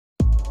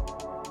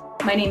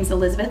My name is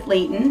Elizabeth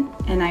Layton,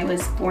 and I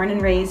was born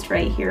and raised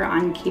right here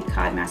on Cape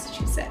Cod,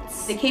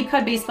 Massachusetts. The Cape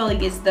Cod Baseball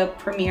League is the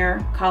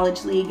premier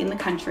college league in the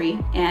country,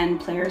 and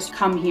players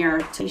come here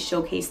to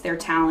showcase their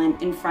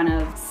talent in front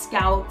of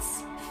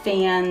scouts,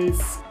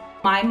 fans.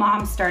 My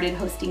mom started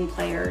hosting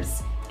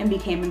players and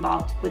became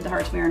involved with the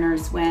Harwich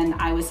Mariners when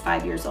I was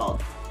 5 years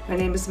old. My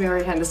name is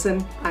Mary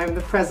Henderson. I'm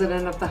the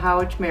president of the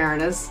Harwich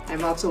Mariners.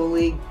 I'm also a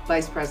league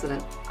vice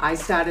president. I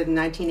started in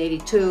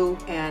 1982,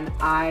 and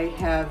I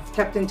have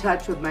kept in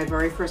touch with my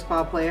very first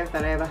ball player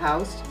that I ever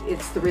housed.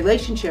 It's the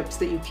relationships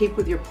that you keep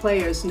with your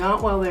players,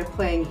 not while they're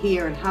playing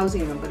here and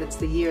housing them, but it's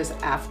the years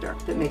after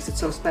that makes it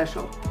so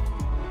special.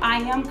 I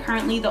am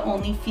currently the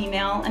only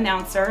female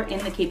announcer in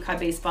the Cape Cod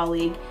Baseball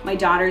League. My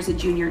daughter's a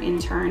junior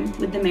intern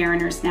with the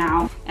Mariners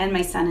now, and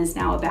my son is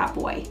now a bat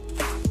boy.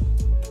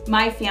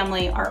 My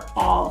family are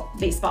all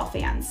baseball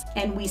fans,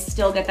 and we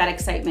still get that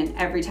excitement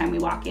every time we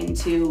walk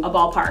into a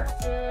ballpark.